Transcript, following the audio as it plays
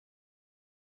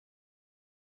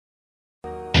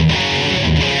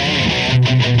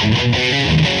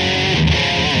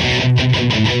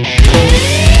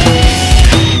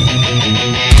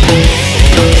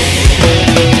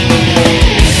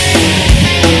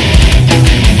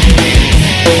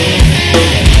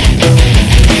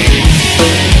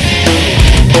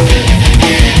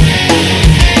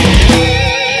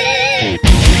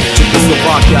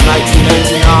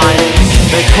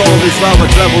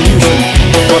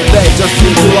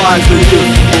lies the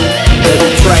youth. They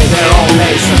betray their own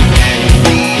nation.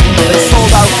 They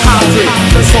sold our country,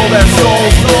 they sold their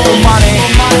souls for money,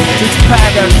 to pay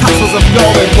their castles of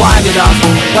gold. They blinded us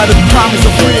by the promise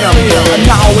of freedom, and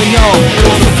now we know it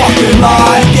was a fucking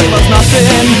lie. Gave us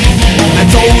nothing, and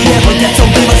all we ever get to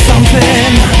give us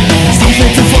something,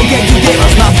 something to forget. You gave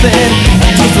us nothing,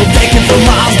 and things were taken from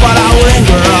us, but